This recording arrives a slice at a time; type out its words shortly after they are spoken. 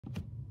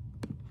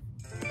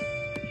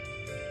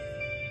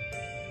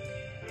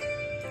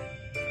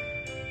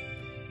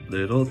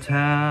Little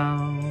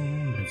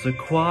town, it's a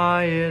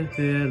quiet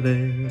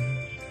village.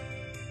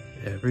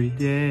 Every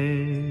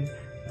day,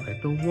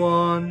 like the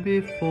one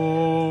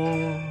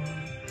before.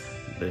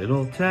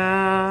 Little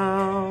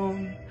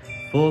town,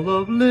 full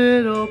of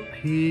little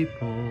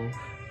people,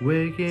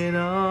 waking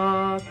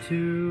up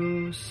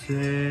to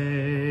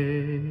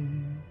say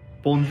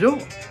bonjour,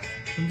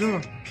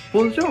 bonjour,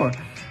 bonjour,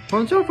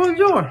 bonjour,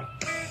 bonjour.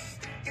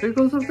 There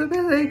goes up the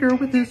baker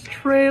with his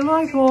tray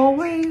like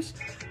always.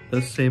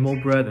 The same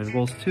old bread and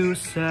rolls to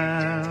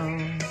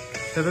sound.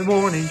 Every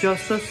morning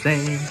just the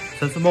same,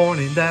 since the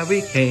morning that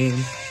we came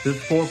to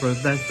this poor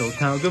provincial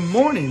town. Good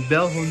morning,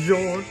 Belle,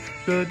 bonjour,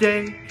 good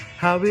day,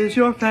 how is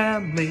your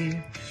family?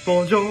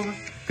 Bonjour,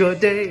 good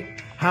day,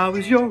 how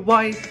is your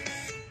wife?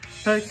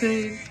 6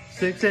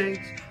 eggs,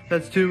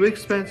 that's too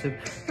expensive.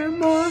 There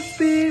must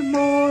be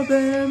more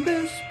than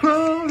this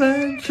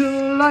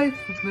provincial life.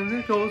 And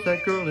there goes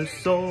that girl is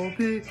so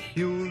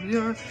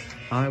peculiar.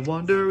 I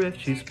wonder if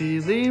she's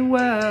feeling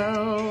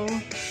well.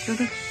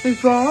 They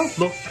draw a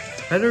look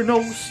and her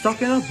nose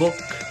stuck in a book,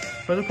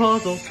 but a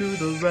puzzle to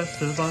the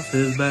rest of us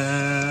is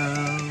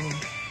Belle.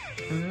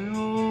 And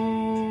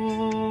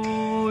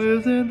oh,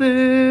 isn't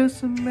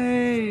this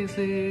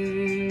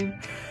amazing?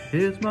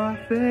 It's my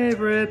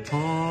favorite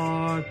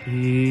part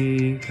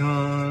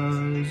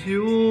because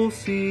you'll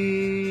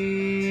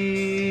see.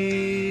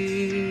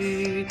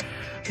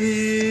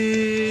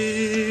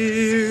 Here's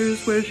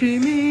where she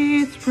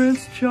meets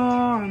Prince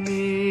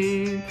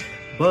Charming,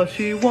 but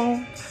she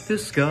won't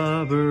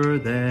discover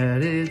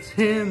that it's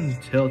him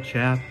till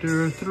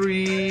chapter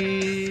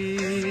 3.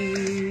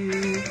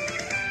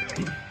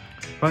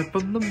 Right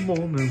from the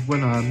moment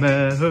when I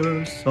met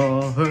her,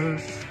 saw her,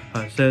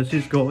 I said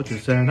she's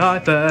gorgeous and I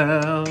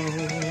fell.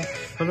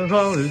 But the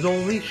heart is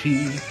only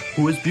she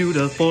who is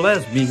beautiful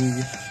as me,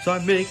 so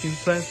I'm making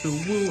plans to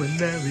woo and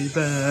marry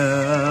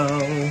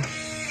Belle.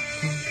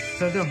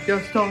 Madame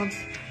Gaston,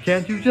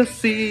 can't you just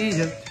see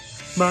it?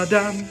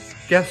 Madame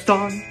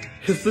Gaston,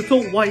 his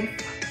little wife.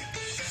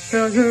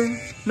 Her,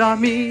 not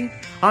me,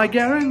 I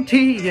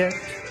guarantee it.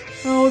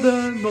 Oh,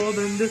 the more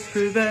than this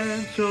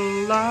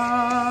provincial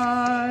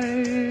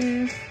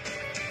life.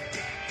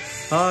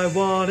 I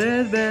want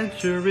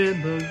adventure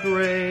in the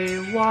gray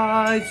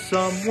wide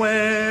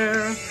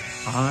somewhere.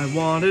 I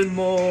wanted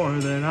more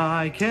than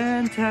I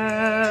can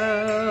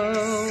tell.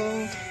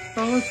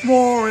 Oh, it's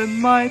more, it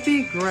might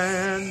be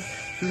grand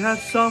to have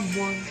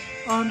someone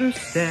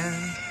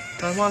understand.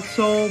 I want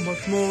so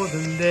much more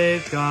than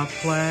they've got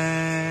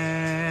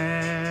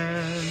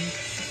planned.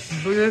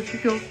 Look at she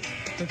goes,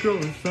 the girl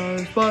is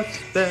nice but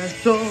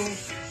special,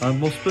 a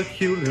most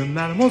peculiar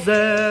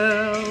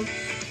mademoiselle.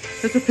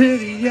 It's a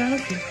pity,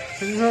 yes,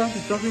 it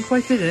doesn't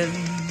quite fit in.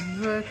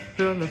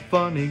 You're a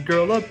funny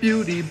girl, a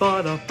beauty,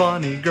 but a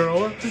funny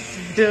girl.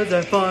 Here's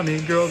that funny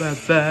girl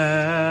that's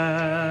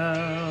Belle.